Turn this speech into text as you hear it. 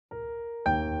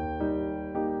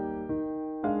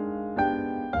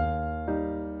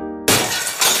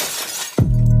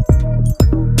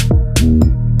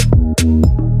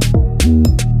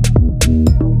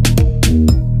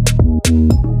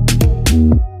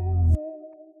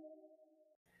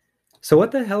So,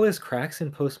 what the hell is cracks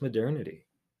in postmodernity?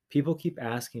 People keep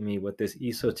asking me what this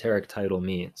esoteric title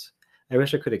means. I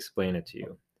wish I could explain it to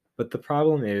you. But the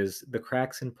problem is, the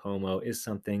cracks in POMO is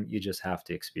something you just have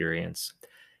to experience.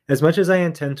 As much as I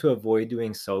intend to avoid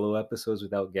doing solo episodes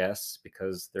without guests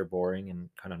because they're boring and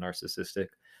kind of narcissistic,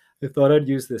 I thought I'd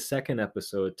use this second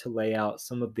episode to lay out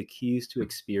some of the keys to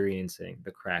experiencing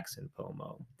the cracks in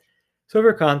POMO. So,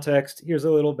 for context, here's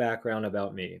a little background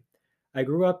about me. I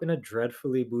grew up in a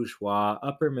dreadfully bourgeois,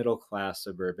 upper middle class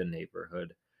suburban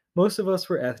neighborhood. Most of us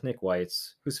were ethnic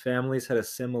whites, whose families had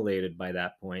assimilated by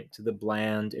that point to the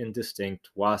bland, indistinct,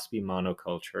 waspy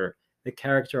monoculture that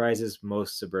characterizes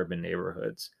most suburban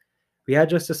neighborhoods. We had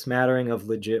just a smattering of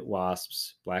legit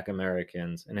wasps, Black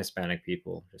Americans, and Hispanic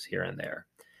people, just here and there.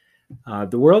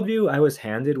 The worldview I was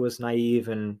handed was naive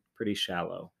and pretty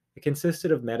shallow. It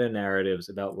consisted of meta narratives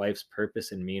about life's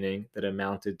purpose and meaning that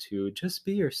amounted to just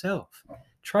be yourself,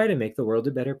 try to make the world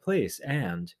a better place,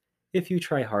 and if you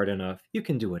try hard enough, you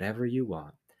can do whatever you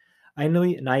want. I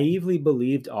naively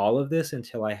believed all of this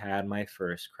until I had my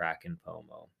first crack in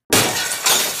POMO,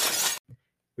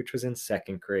 which was in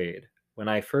second grade, when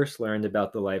I first learned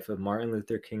about the life of Martin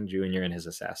Luther King Jr. and his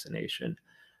assassination.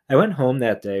 I went home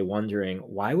that day wondering,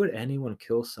 why would anyone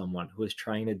kill someone who was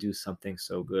trying to do something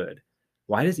so good?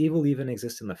 Why does evil even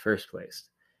exist in the first place?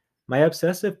 My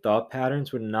obsessive thought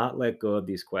patterns would not let go of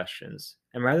these questions,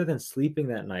 and rather than sleeping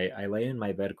that night, I lay in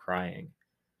my bed crying.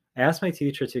 I asked my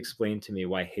teacher to explain to me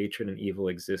why hatred and evil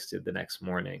existed the next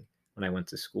morning when I went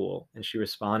to school, and she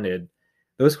responded,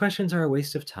 "Those questions are a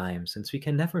waste of time since we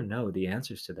can never know the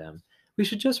answers to them. We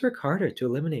should just work harder to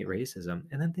eliminate racism,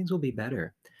 and then things will be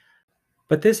better."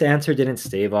 But this answer didn't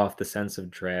stave off the sense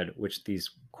of dread which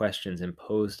these questions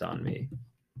imposed on me.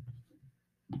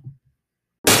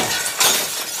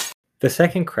 The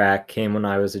second crack came when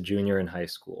I was a junior in high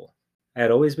school. I had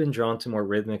always been drawn to more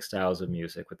rhythmic styles of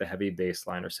music with a heavy bass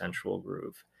line or sensual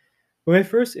groove. But my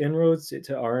first inroads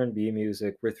to R&B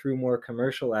music were through more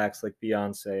commercial acts like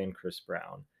Beyoncé and Chris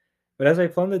Brown. But as I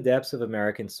plumbed the depths of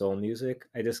American soul music,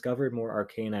 I discovered more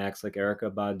arcane acts like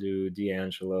Erykah Badu,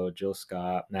 D'Angelo, Jill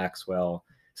Scott, Maxwell.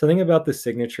 Something about the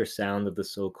signature sound of the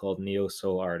so-called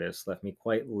neo-soul artists left me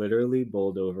quite literally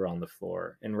bowled over on the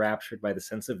floor, enraptured by the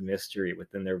sense of mystery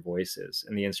within their voices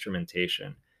and the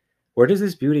instrumentation. Where does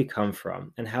this beauty come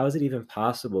from, and how is it even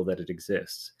possible that it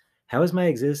exists? How is my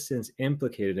existence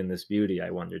implicated in this beauty?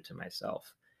 I wondered to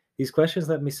myself. These questions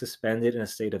left me suspended in a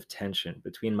state of tension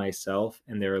between myself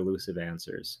and their elusive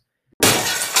answers.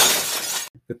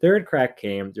 The third crack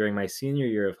came during my senior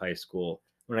year of high school,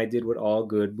 when I did what all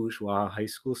good bourgeois high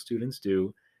school students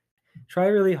do: try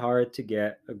really hard to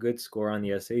get a good score on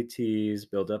the SATs,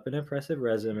 build up an impressive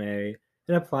resume,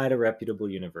 and apply to reputable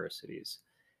universities.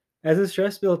 As the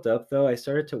stress built up, though, I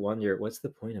started to wonder, what's the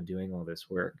point of doing all this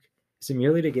work? Is it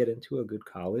merely to get into a good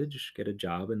college, get a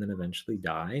job, and then eventually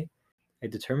die? I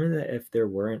determined that if there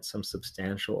weren't some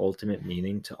substantial ultimate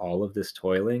meaning to all of this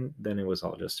toiling, then it was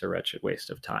all just a wretched waste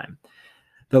of time.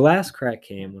 The last crack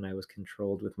came when I was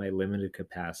controlled with my limited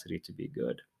capacity to be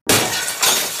good.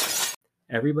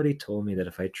 Everybody told me that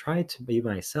if I tried to be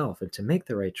myself and to make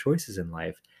the right choices in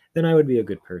life, then I would be a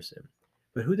good person.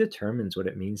 But who determines what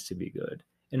it means to be good?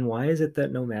 And why is it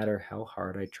that no matter how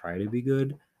hard I try to be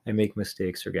good, I make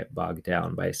mistakes or get bogged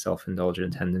down by self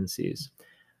indulgent tendencies?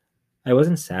 I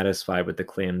wasn't satisfied with the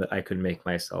claim that I could make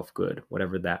myself good,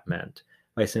 whatever that meant,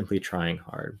 by simply trying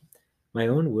hard. My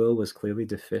own will was clearly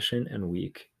deficient and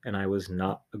weak, and I was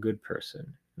not a good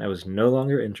person. I was no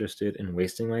longer interested in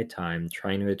wasting my time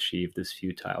trying to achieve this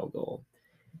futile goal.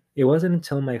 It wasn't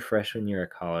until my freshman year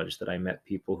at college that I met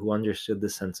people who understood the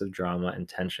sense of drama and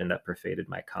tension that pervaded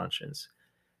my conscience.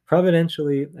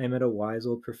 Providentially, I met a wise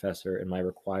old professor in my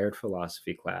required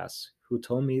philosophy class who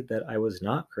told me that I was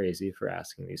not crazy for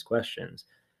asking these questions,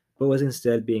 but was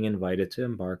instead being invited to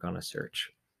embark on a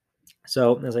search.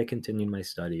 So, as I continued my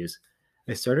studies,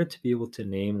 I started to be able to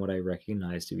name what I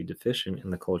recognized to be deficient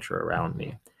in the culture around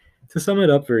me. To sum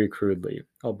it up very crudely,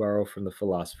 I'll borrow from the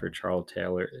philosopher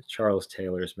Charles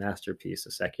Taylor's masterpiece,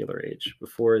 A Secular Age.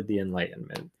 Before the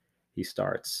Enlightenment, he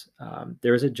starts,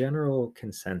 there is a general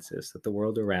consensus that the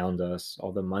world around us,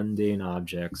 all the mundane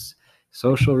objects,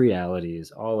 social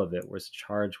realities, all of it was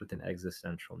charged with an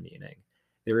existential meaning.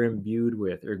 They were imbued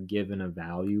with or given a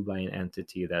value by an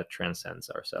entity that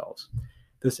transcends ourselves.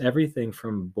 Thus, everything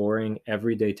from boring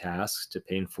everyday tasks to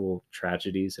painful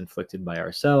tragedies inflicted by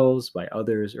ourselves, by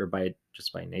others, or by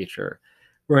nature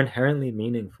were inherently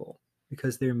meaningful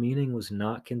because their meaning was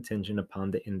not contingent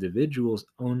upon the individual's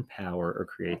own power or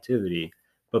creativity,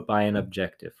 but by an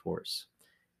objective force.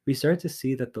 we start to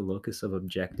see that the locus of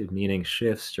objective meaning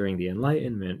shifts during the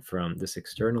Enlightenment from this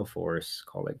external force,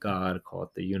 call it God, call it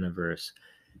the universe,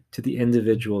 to the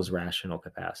individual's rational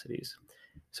capacities.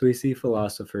 So we see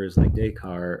philosophers like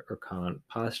Descartes or Kant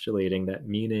postulating that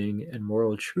meaning and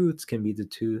moral truths can be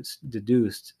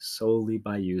deduced solely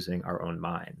by using our own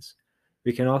minds.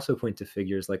 We can also point to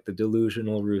figures like the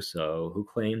delusional Rousseau, who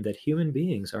claimed that human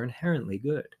beings are inherently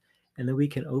good and that we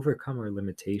can overcome our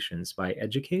limitations by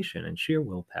education and sheer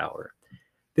willpower.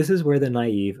 This is where the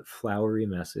naive, flowery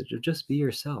message of just be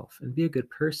yourself and be a good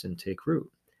person take root.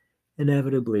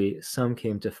 Inevitably, some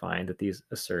came to find that these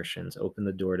assertions opened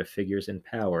the door to figures in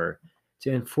power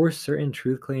to enforce certain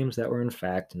truth claims that were in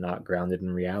fact not grounded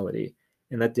in reality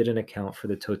and that didn't account for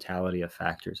the totality of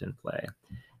factors in play.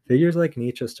 Figures like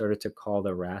Nietzsche started to call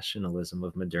the rationalism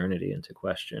of modernity into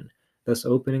question, thus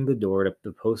opening the door to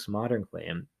the postmodern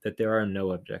claim that there are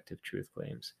no objective truth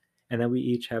claims, and that we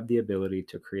each have the ability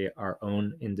to create our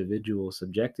own individual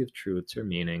subjective truths or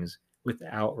meanings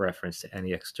without reference to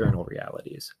any external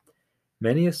realities.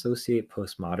 Many associate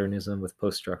postmodernism with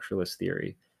poststructuralist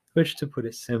theory, which, to put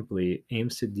it simply,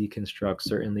 aims to deconstruct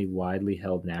certainly widely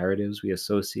held narratives we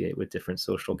associate with different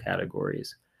social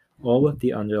categories, all with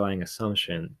the underlying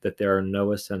assumption that there are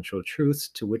no essential truths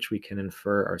to which we can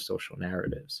infer our social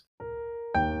narratives.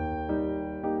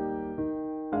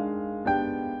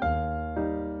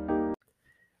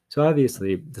 So,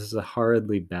 obviously, this is a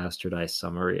horridly bastardized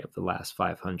summary of the last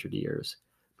 500 years,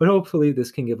 but hopefully,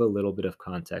 this can give a little bit of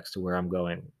context to where I'm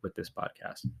going with this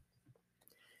podcast.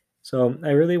 So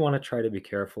I really want to try to be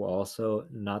careful also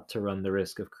not to run the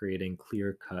risk of creating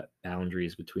clear-cut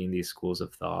boundaries between these schools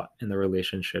of thought and the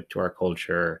relationship to our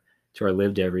culture, to our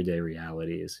lived everyday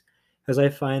realities. Because I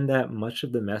find that much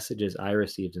of the messages I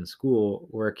received in school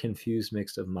were a confused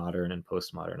mix of modern and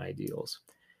postmodern ideals.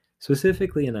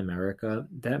 Specifically in America,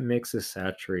 that mix is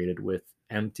saturated with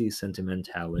empty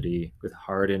sentimentality, with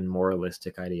hardened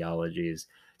moralistic ideologies,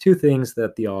 two things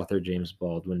that the author James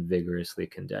Baldwin vigorously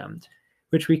condemned,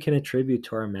 which we can attribute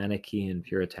to our Manichaean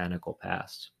puritanical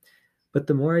past. But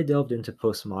the more I delved into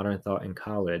postmodern thought in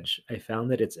college, I found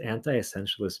that its anti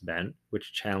essentialist bent,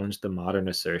 which challenged the modern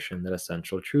assertion that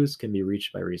essential truths can be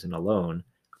reached by reason alone,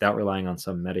 without relying on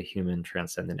some metahuman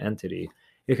transcendent entity,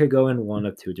 it could go in one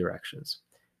of two directions.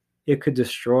 It could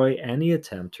destroy any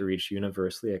attempt to reach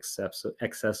universally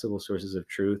accessible sources of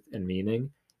truth and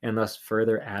meaning, and thus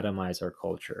further atomize our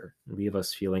culture, leave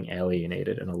us feeling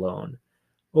alienated and alone.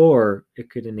 Or it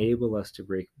could enable us to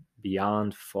break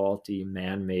beyond faulty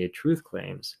man made truth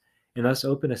claims and thus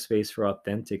open a space for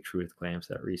authentic truth claims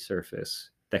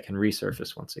that can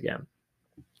resurface once again.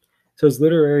 So, as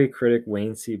literary critic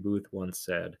Wayne C. Booth once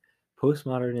said,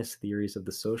 postmodernist theories of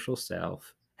the social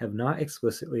self have not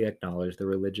explicitly acknowledged the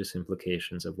religious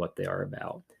implications of what they are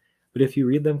about. But if you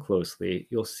read them closely,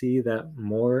 you'll see that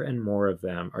more and more of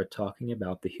them are talking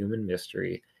about the human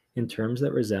mystery in terms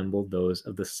that resemble those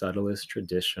of the subtlest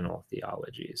traditional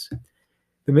theologies.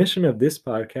 The mission of this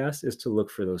podcast is to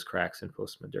look for those cracks in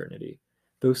postmodernity,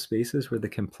 those spaces where the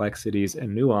complexities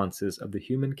and nuances of the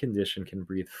human condition can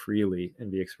breathe freely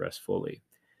and be expressed fully.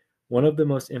 One of the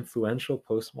most influential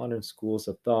postmodern schools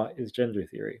of thought is gender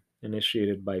theory,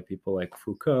 initiated by people like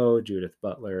Foucault, Judith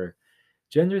Butler.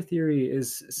 Gender theory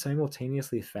is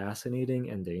simultaneously fascinating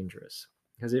and dangerous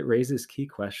because it raises key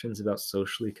questions about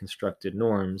socially constructed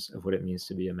norms of what it means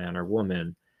to be a man or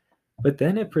woman, but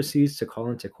then it proceeds to call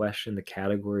into question the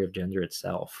category of gender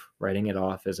itself, writing it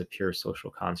off as a pure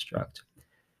social construct.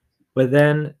 But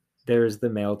then there's the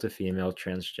male to female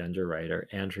transgender writer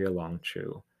Andrea Long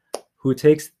Chu, who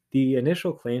takes the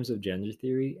initial claims of gender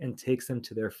theory and takes them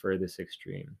to their furthest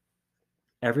extreme.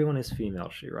 Everyone is female,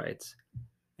 she writes,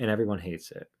 and everyone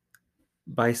hates it.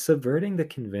 By subverting the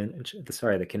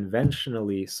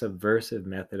conventionally subversive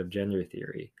method of gender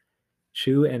theory,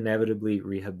 Chu inevitably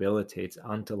rehabilitates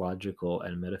ontological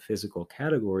and metaphysical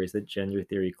categories that gender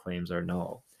theory claims are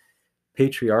null.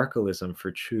 Patriarchalism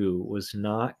for Chu was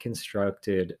not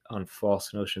constructed on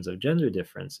false notions of gender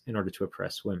difference in order to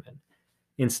oppress women.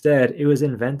 Instead, it was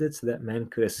invented so that men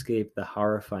could escape the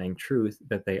horrifying truth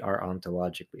that they are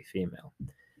ontologically female.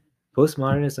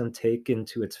 Postmodernism, taken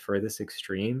to its furthest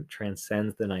extreme,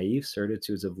 transcends the naive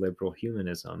certitudes of liberal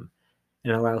humanism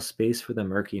and allows space for the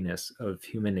murkiness of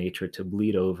human nature to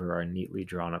bleed over our neatly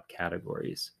drawn up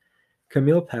categories.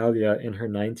 Camille Paglia, in her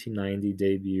 1990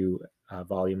 debut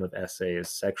volume of essays,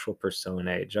 Sexual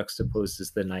Personae,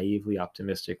 juxtaposes the naively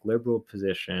optimistic liberal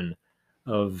position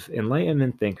of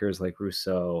Enlightenment thinkers like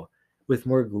Rousseau with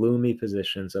more gloomy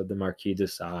positions of the Marquis de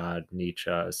Sade,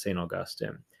 Nietzsche, St.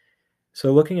 Augustine.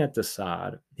 So, looking at de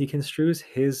Sade, he construes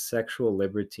his sexual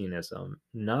libertinism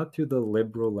not through the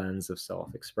liberal lens of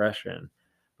self expression,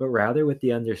 but rather with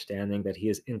the understanding that he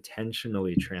is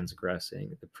intentionally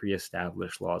transgressing the pre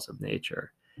established laws of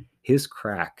nature. His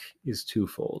crack is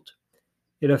twofold.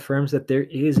 It affirms that there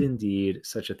is indeed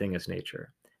such a thing as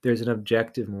nature. There's an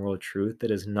objective moral truth that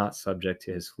is not subject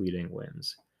to his fleeting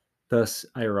whims, thus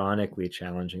ironically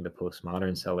challenging the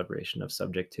postmodern celebration of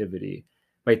subjectivity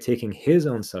by taking his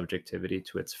own subjectivity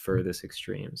to its furthest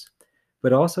extremes,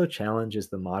 but also challenges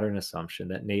the modern assumption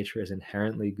that nature is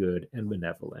inherently good and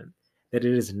benevolent, that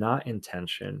it is not in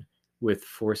tension with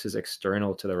forces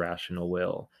external to the rational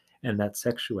will, and that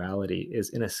sexuality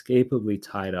is inescapably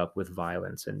tied up with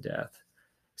violence and death.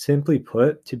 Simply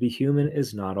put, to be human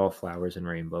is not all flowers and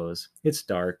rainbows. It's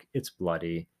dark, it's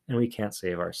bloody, and we can't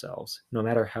save ourselves, no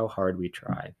matter how hard we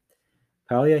try.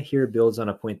 Paglia here builds on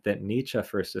a point that Nietzsche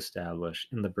first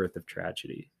established in The Birth of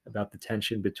Tragedy, about the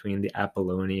tension between the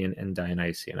Apollonian and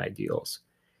Dionysian ideals.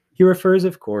 He refers,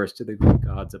 of course, to the Greek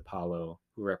gods Apollo,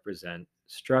 who represent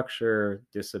structure,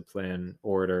 discipline,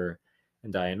 order,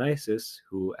 and Dionysus,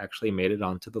 who actually made it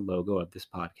onto the logo of this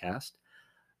podcast,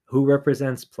 who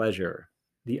represents pleasure,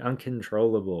 the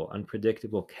uncontrollable,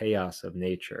 unpredictable chaos of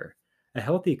nature. A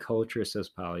healthy culture, says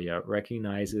Paglia,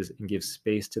 recognizes and gives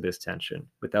space to this tension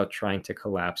without trying to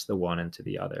collapse the one into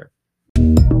the other.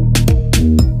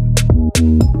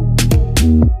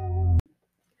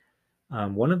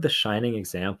 One of the shining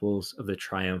examples of the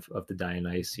triumph of the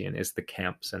Dionysian is the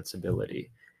camp sensibility.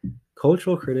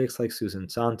 Cultural critics like Susan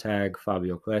Sontag,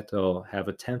 Fabio Cleto have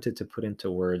attempted to put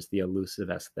into words the elusive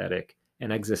aesthetic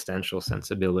and existential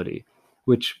sensibility,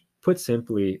 which, put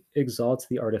simply, exalts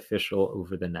the artificial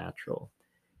over the natural.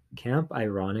 Camp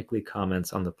ironically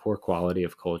comments on the poor quality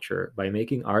of culture by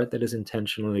making art that is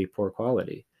intentionally poor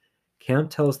quality. Camp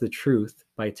tells the truth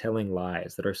by telling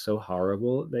lies that are so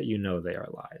horrible that you know they are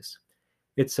lies.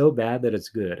 It's so bad that it's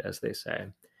good, as they say.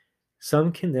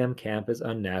 Some condemn camp as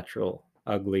unnatural,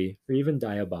 ugly, or even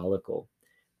diabolical.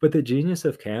 But the genius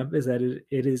of camp is that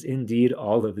it is indeed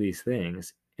all of these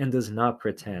things and does not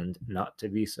pretend not to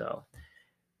be so.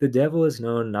 The devil is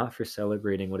known not for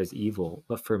celebrating what is evil,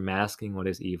 but for masking what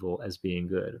is evil as being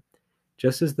good.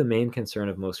 Just as the main concern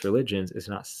of most religions is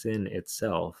not sin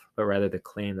itself, but rather the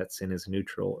claim that sin is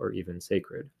neutral or even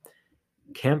sacred.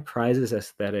 Camp prizes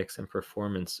aesthetics and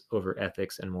performance over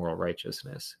ethics and moral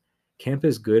righteousness. Camp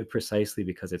is good precisely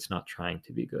because it's not trying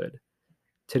to be good.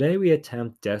 Today, we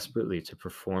attempt desperately to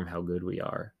perform how good we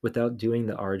are, without doing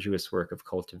the arduous work of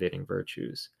cultivating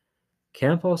virtues.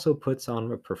 Camp also puts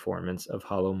on a performance of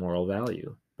hollow moral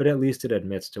value, but at least it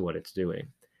admits to what it's doing.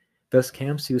 Thus,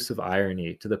 Camp's use of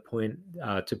irony to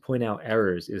point out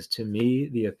errors is, to me,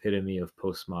 the epitome of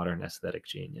postmodern aesthetic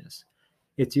genius.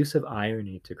 Its use of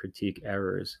irony to critique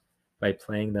errors by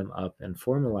playing them up and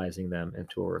formalizing them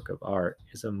into a work of art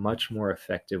is a much more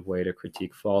effective way to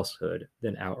critique falsehood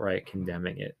than outright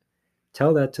condemning it.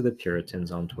 Tell that to the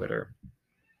Puritans on Twitter.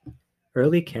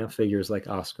 Early camp figures like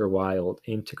Oscar Wilde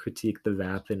aimed to critique the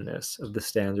vapidness of the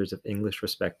standards of English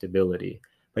respectability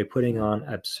by putting on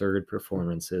absurd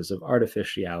performances of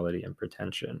artificiality and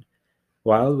pretension.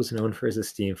 Wilde was known for his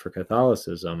esteem for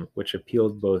Catholicism, which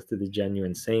appealed both to the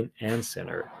genuine saint and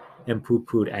sinner, and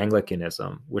pooh-poohed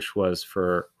Anglicanism, which was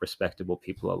for respectable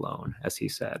people alone, as he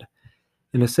said.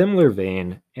 In a similar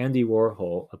vein, Andy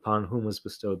Warhol, upon whom was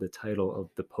bestowed the title of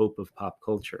the Pope of Pop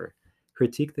Culture,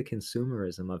 critiqued the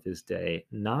consumerism of his day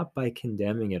not by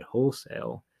condemning it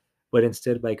wholesale, but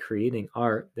instead by creating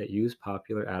art that used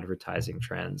popular advertising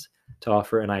trends to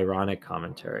offer an ironic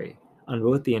commentary on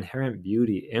both the inherent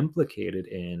beauty implicated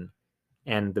in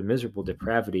and the miserable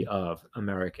depravity of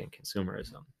American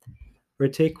consumerism. Or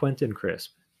take Quentin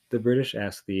Crisp, the British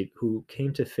athlete who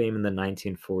came to fame in the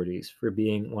 1940s for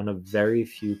being one of very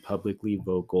few publicly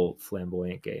vocal,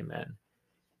 flamboyant gay men.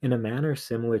 In a manner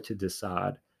similar to de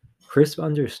Sade, Crisp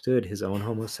understood his own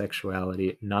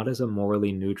homosexuality not as a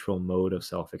morally neutral mode of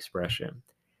self expression.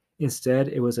 Instead,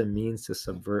 it was a means to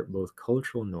subvert both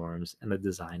cultural norms and the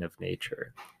design of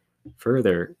nature.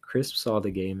 Further, Crisp saw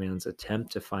the gay man's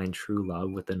attempt to find true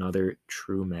love with another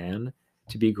true man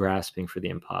to be grasping for the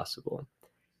impossible.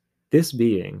 This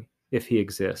being, if he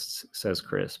exists, says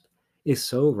Crisp, is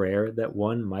so rare that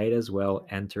one might as well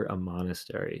enter a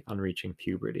monastery on reaching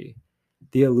puberty.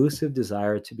 The elusive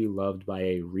desire to be loved by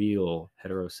a real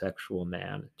heterosexual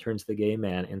man turns the gay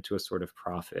man into a sort of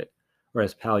prophet, or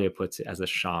as Paglia puts it, as a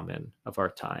shaman of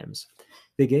our times.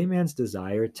 The gay man's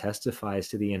desire testifies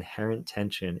to the inherent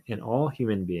tension in all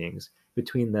human beings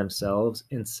between themselves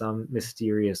and some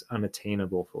mysterious,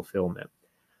 unattainable fulfillment.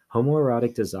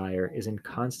 Homoerotic desire is in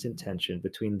constant tension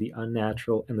between the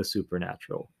unnatural and the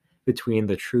supernatural, between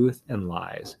the truth and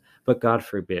lies, but God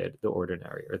forbid the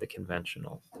ordinary or the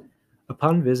conventional.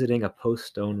 Upon visiting a post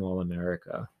Stonewall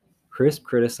America, Crisp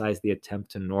criticized the attempt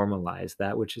to normalize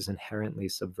that which is inherently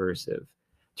subversive,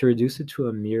 to reduce it to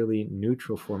a merely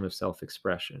neutral form of self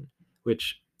expression,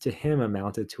 which to him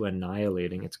amounted to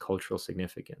annihilating its cultural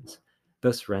significance,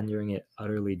 thus rendering it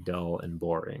utterly dull and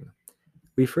boring.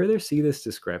 We further see this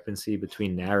discrepancy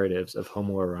between narratives of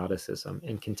homoeroticism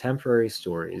in contemporary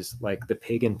stories like the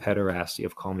pagan pederasty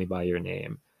of Call Me By Your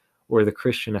Name, or the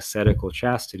Christian ascetical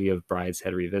chastity of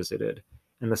Brideshead Revisited,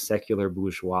 and the secular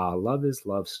bourgeois love is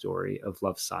love story of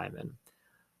Love Simon.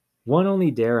 One only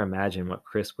dare imagine what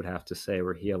Chris would have to say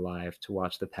were he alive to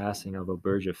watch the passing of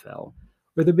Obergefell,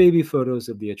 or the baby photos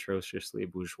of the atrociously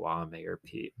bourgeois Mayor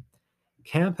Pete.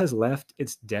 Camp has left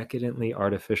its decadently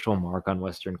artificial mark on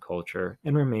Western culture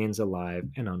and remains alive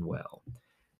and unwell.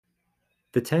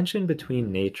 The tension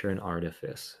between nature and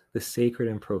artifice, the sacred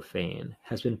and profane,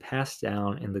 has been passed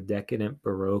down in the decadent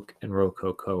Baroque and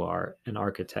Rococo art and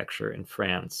architecture in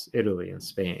France, Italy, and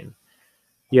Spain.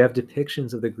 You have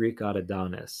depictions of the Greek god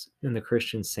Adonis and the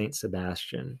Christian Saint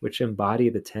Sebastian, which embody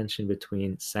the tension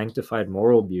between sanctified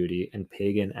moral beauty and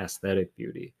pagan aesthetic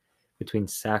beauty, between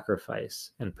sacrifice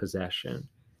and possession,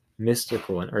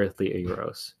 mystical and earthly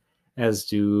eros, as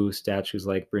do statues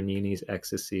like Bernini's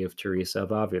Ecstasy of Teresa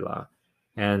of Avila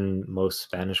and most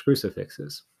Spanish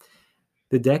crucifixes.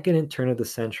 The decadent turn of the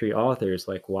century authors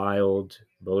like Wilde,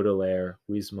 Baudelaire,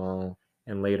 Huysmans,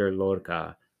 and later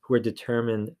Lorca, who are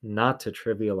determined not to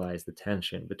trivialize the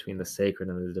tension between the sacred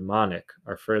and the demonic,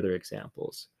 are further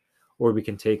examples. Or we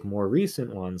can take more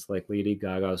recent ones like Lady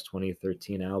Gaga's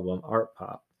 2013 album Art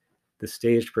Pop, the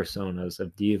staged personas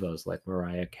of divas like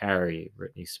Mariah Carey,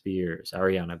 Britney Spears,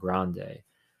 Ariana Grande.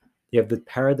 You have the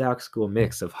paradoxical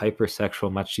mix of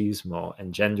hypersexual machismo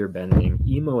and gender bending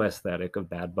emo aesthetic of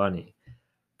Bad Bunny,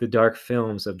 the dark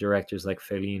films of directors like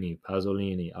Fellini,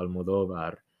 Pasolini,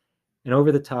 Almodovar, and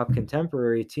over the top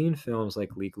contemporary teen films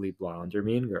like Legally Blonde or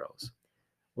Mean Girls,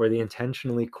 or the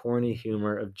intentionally corny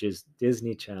humor of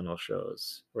Disney Channel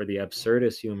shows, or the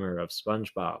absurdist humor of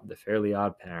SpongeBob, The Fairly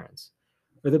Odd Parents,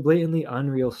 or the blatantly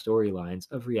unreal storylines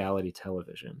of reality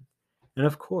television. And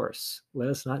of course, let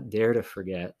us not dare to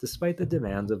forget, despite the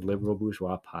demands of liberal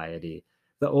bourgeois piety,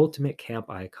 the ultimate camp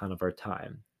icon of our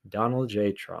time, Donald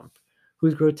J. Trump,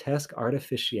 whose grotesque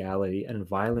artificiality and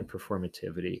violent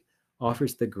performativity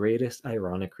offers the greatest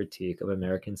ironic critique of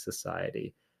American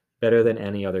society, better than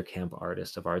any other camp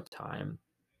artist of our time.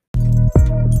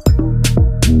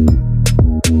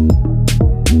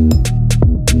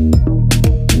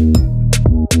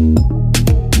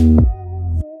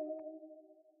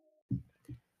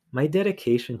 My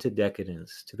dedication to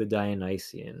decadence, to the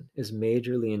Dionysian, is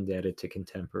majorly indebted to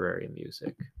contemporary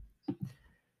music,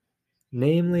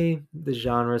 namely the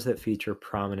genres that feature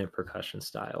prominent percussion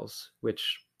styles,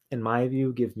 which, in my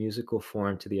view, give musical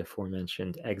form to the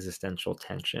aforementioned existential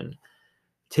tension.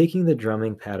 Taking the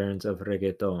drumming patterns of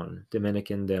reggaeton,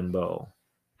 Dominican dembow,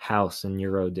 house and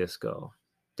Euro disco,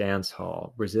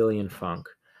 dancehall, Brazilian funk,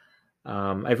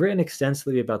 I've written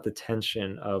extensively about the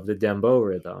tension of the dembow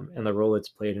rhythm and the role it's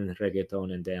played in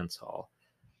reggaeton and dancehall.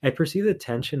 I perceive the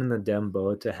tension in the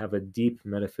dembow to have a deep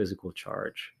metaphysical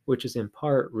charge, which is in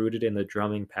part rooted in the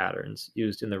drumming patterns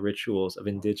used in the rituals of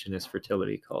indigenous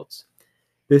fertility cults.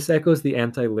 This echoes the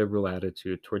anti liberal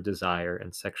attitude toward desire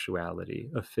and sexuality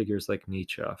of figures like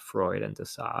Nietzsche, Freud, and de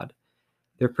Sade.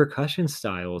 Their percussion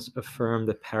styles affirm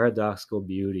the paradoxical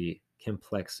beauty,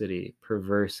 complexity,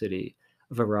 perversity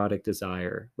of erotic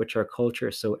desire, which our culture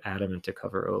is so adamant to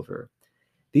cover over.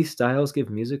 These styles give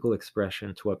musical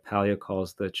expression to what Palya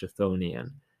calls the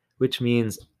Chthonian, which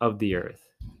means of the earth,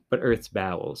 but earth's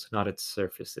bowels, not its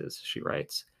surfaces, she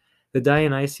writes. The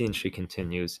Dionysian, she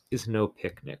continues, is no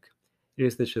picnic. It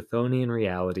is the Chthonian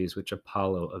realities which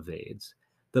Apollo evades,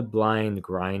 the blind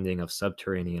grinding of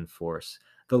subterranean force,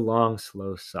 the long,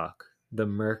 slow suck, the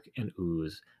murk and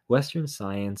ooze. Western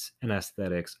science and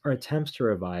aesthetics are attempts to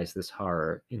revise this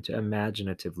horror into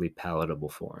imaginatively palatable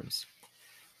forms.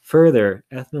 Further,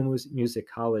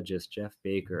 ethnomusicologist Jeff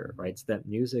Baker writes that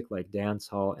music like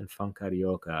dancehall and funk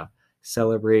carioca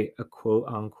celebrate a quote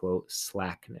unquote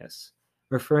slackness,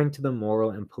 referring to the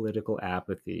moral and political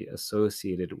apathy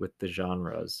associated with the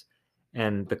genres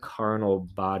and the carnal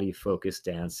body focused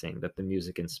dancing that the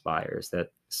music inspires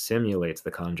that simulates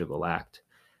the conjugal act.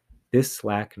 This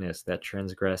slackness that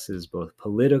transgresses both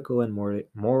political and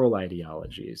moral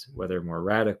ideologies, whether more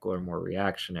radical or more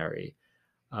reactionary,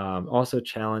 also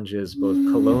challenges both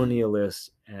colonialist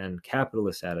and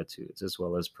capitalist attitudes, as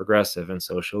well as progressive and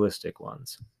socialistic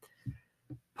ones.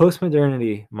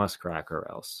 Postmodernity must crack or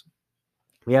else.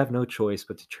 We have no choice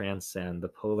but to transcend the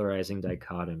polarizing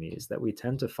dichotomies that we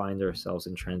tend to find ourselves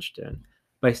entrenched in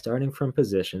by starting from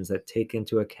positions that take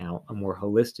into account a more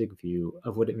holistic view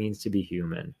of what it means to be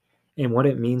human and what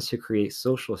it means to create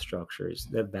social structures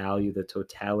that value the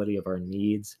totality of our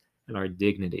needs and our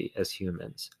dignity as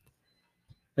humans.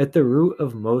 At the root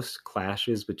of most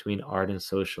clashes between ardent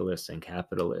socialists and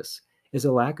capitalists is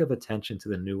a lack of attention to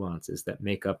the nuances that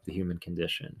make up the human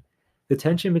condition. The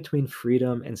tension between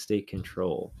freedom and state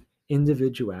control,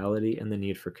 individuality and the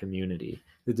need for community,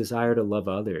 the desire to love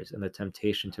others and the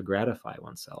temptation to gratify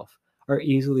oneself are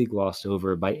easily glossed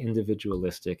over by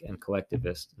individualistic and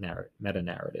collectivist meta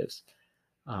narratives.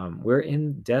 We're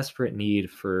in desperate need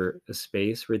for a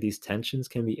space where these tensions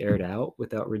can be aired out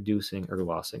without reducing or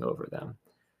glossing over them.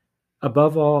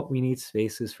 Above all, we need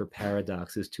spaces for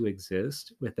paradoxes to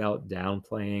exist without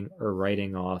downplaying or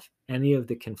writing off any of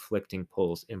the conflicting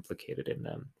poles implicated in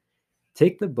them.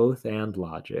 Take the both and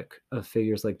logic of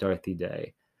figures like Dorothy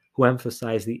Day, who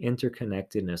emphasize the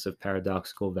interconnectedness of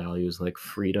paradoxical values like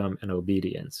freedom and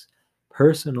obedience,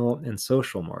 personal and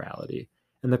social morality,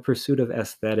 and the pursuit of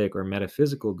aesthetic or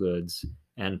metaphysical goods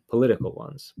and political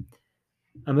ones.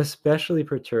 I'm especially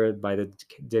perturbed by the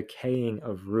decaying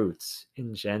of roots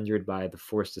engendered by the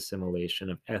forced assimilation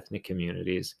of ethnic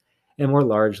communities, and more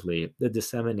largely, the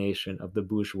dissemination of the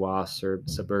bourgeois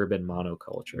suburban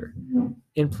monoculture.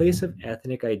 In place of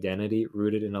ethnic identity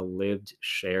rooted in a lived,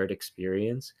 shared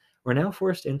experience, we're now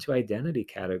forced into identity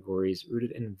categories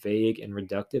rooted in vague and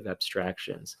reductive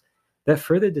abstractions that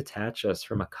further detach us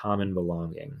from a common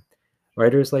belonging.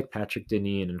 Writers like Patrick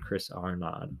Deneen and Chris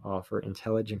Arnott offer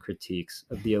intelligent critiques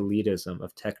of the elitism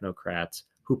of technocrats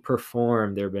who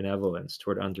perform their benevolence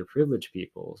toward underprivileged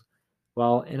peoples,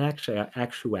 while in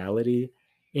actuality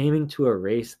aiming to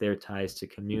erase their ties to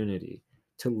community,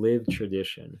 to lived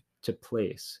tradition, to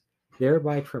place,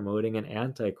 thereby promoting an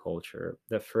anti culture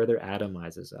that further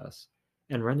atomizes us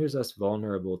and renders us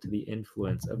vulnerable to the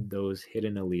influence of those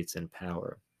hidden elites in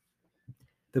power.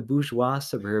 The bourgeois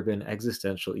suburban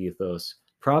existential ethos,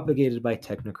 propagated by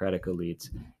technocratic elites,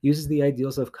 uses the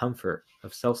ideals of comfort,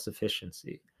 of self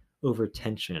sufficiency, over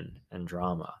tension and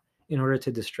drama, in order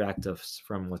to distract us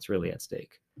from what's really at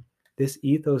stake. This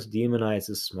ethos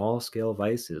demonizes small scale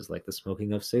vices like the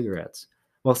smoking of cigarettes,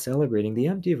 while celebrating the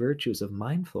empty virtues of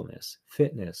mindfulness,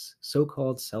 fitness, so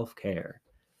called self care.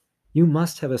 You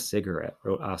must have a cigarette,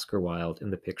 wrote Oscar Wilde in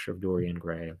The Picture of Dorian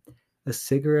Gray. A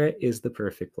cigarette is the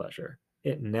perfect pleasure.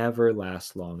 It never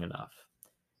lasts long enough.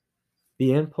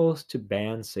 The impulse to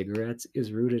ban cigarettes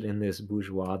is rooted in this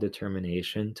bourgeois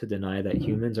determination to deny that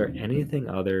humans are anything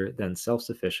other than self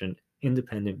sufficient,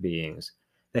 independent beings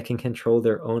that can control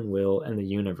their own will and the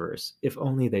universe if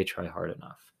only they try hard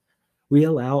enough. We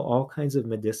allow all kinds of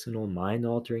medicinal mind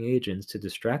altering agents to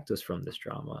distract us from this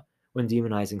drama when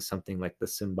demonizing something like the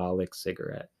symbolic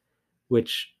cigarette,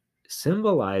 which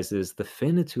symbolizes the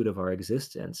finitude of our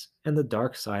existence and the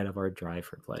dark side of our drive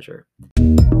for pleasure.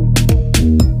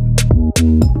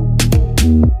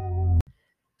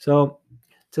 So,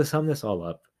 to sum this all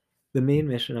up, the main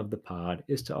mission of the pod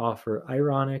is to offer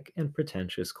ironic and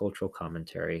pretentious cultural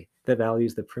commentary that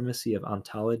values the primacy of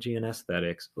ontology and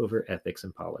aesthetics over ethics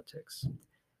and politics.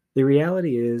 The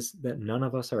reality is that none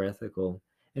of us are ethical,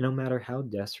 and no matter how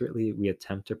desperately we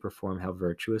attempt to perform how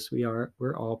virtuous we are,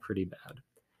 we're all pretty bad.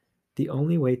 The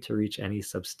only way to reach any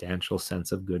substantial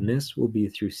sense of goodness will be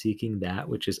through seeking that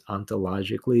which is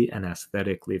ontologically and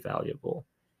aesthetically valuable,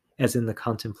 as in the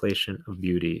contemplation of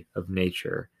beauty, of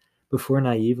nature, before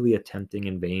naively attempting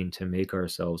in vain to make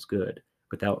ourselves good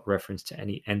without reference to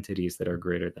any entities that are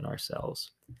greater than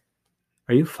ourselves.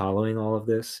 Are you following all of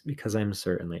this? Because I'm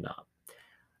certainly not.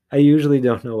 I usually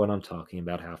don't know what I'm talking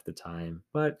about half the time,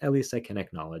 but at least I can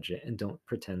acknowledge it and don't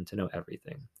pretend to know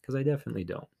everything, because I definitely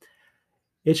don't.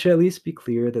 It should at least be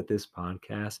clear that this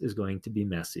podcast is going to be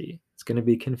messy. It's going to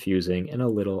be confusing and a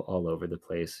little all over the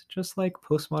place, just like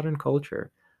postmodern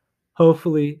culture.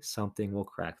 Hopefully, something will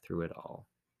crack through it all.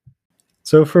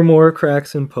 So, for more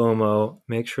Cracks and Pomo,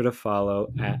 make sure to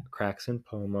follow at Cracks and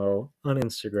Pomo on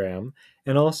Instagram.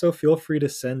 And also feel free to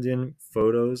send in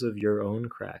photos of your own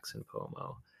Cracks and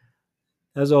Pomo.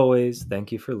 As always,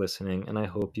 thank you for listening, and I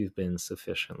hope you've been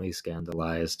sufficiently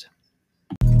scandalized.